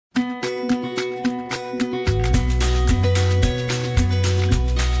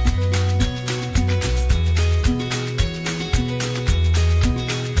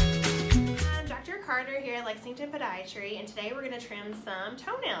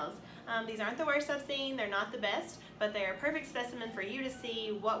toenails. These aren't the worst I've seen, they're not the best, but they're a perfect specimen for you to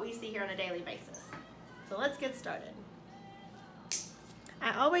see what we see here on a daily basis. So let's get started.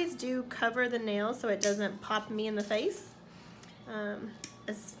 I always do cover the nail so it doesn't pop me in the face.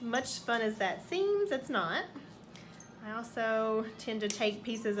 As much fun as that seems, it's not. I also tend to take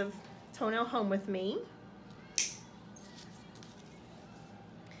pieces of toenail home with me.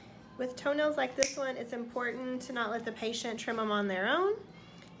 With toenails like this one, it's important to not let the patient trim them on their own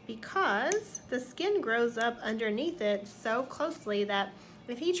because the skin grows up underneath it so closely that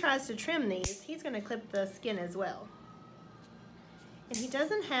if he tries to trim these, he's going to clip the skin as well. And he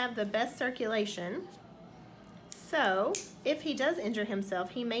doesn't have the best circulation, so if he does injure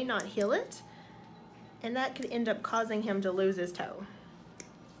himself, he may not heal it, and that could end up causing him to lose his toe.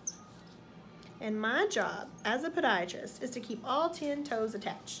 And my job as a podiatrist is to keep all 10 toes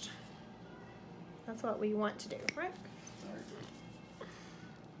attached. That's what we want to do, right?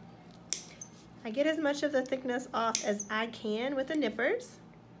 I get as much of the thickness off as I can with the nippers,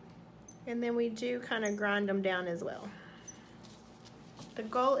 and then we do kind of grind them down as well. The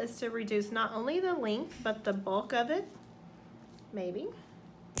goal is to reduce not only the length, but the bulk of it, maybe.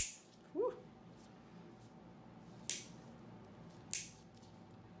 Woo.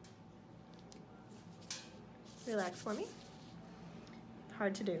 Relax for me.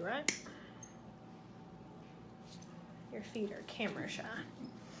 Hard to do, right? Your feet are camera shy.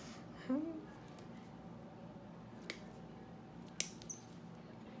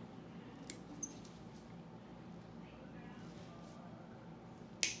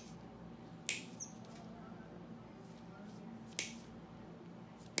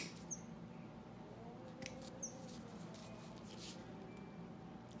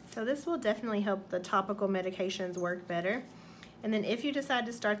 So this will definitely help the topical medications work better. And then if you decide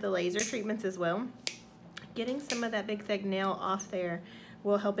to start the laser treatments as well, getting some of that big thick nail off there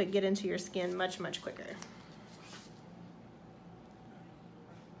will help it get into your skin much, much quicker.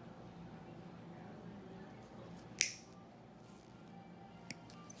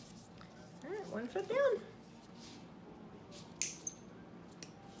 All right, 1 foot down.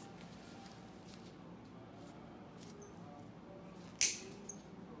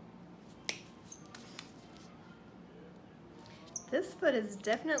 This foot is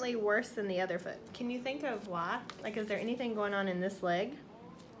definitely worse than the other foot. Can you think of why? Like, is there anything going on in this leg?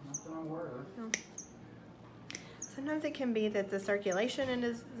 Nothing I'm aware of. Oh. Sometimes it can be that the circulation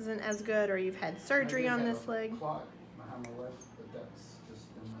isn't as good, or you've had surgery on this leg. Clot behind my left, but that's just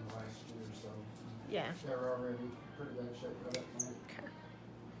in the last year or so. Yeah. They're already pretty bad shape by that point. Okay.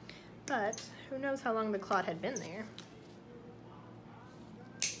 But who knows how long the clot had been there.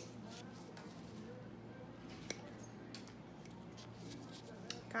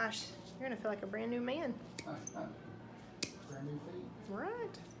 Gosh, you're gonna feel like a brand new man. Brand new feet.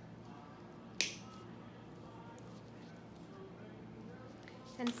 Right.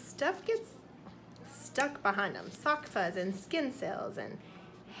 And stuff gets stuck behind them. Sock fuzz and skin cells and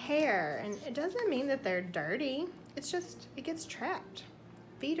hair. And it doesn't mean that they're dirty. It's just, it gets trapped.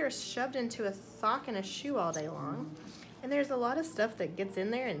 Feet are shoved into a sock and a shoe all day long. And there's a lot of stuff that gets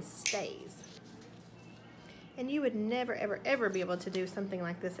in there and stays. And you would never, ever, ever be able to do something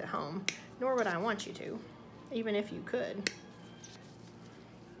like this at home, nor would I want you to, even if you could.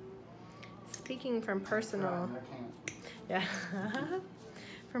 Speaking from personal, yeah,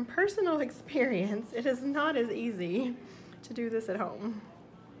 from personal experience, it is not as easy to do this at home,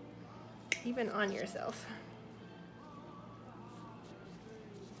 even on yourself.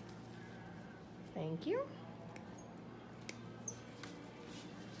 Thank you.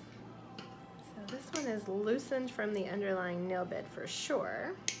 This one is loosened from the underlying nail bed for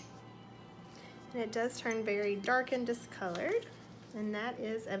sure. And it does turn very dark and discolored, and that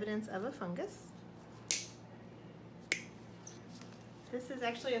is evidence of a fungus. This is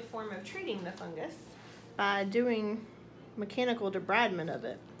actually a form of treating the fungus by doing mechanical debridement of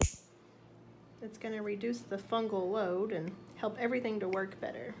it. It's going to reduce the fungal load and help everything to work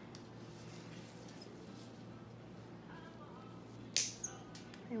better.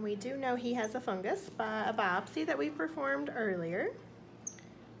 And we do know he has a fungus by a biopsy that we performed earlier.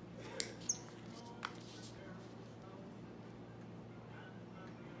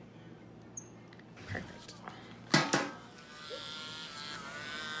 Perfect.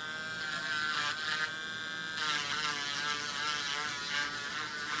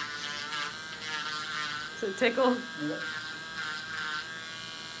 So tickle? Yep.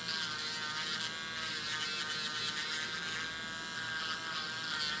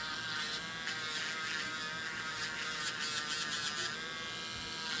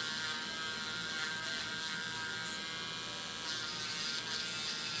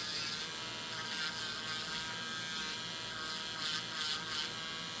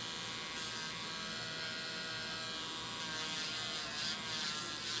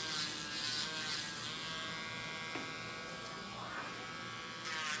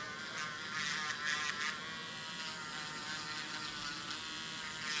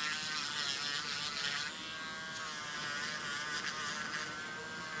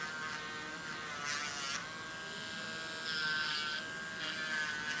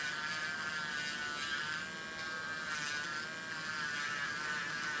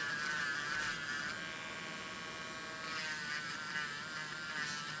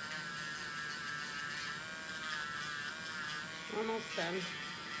 Awesome.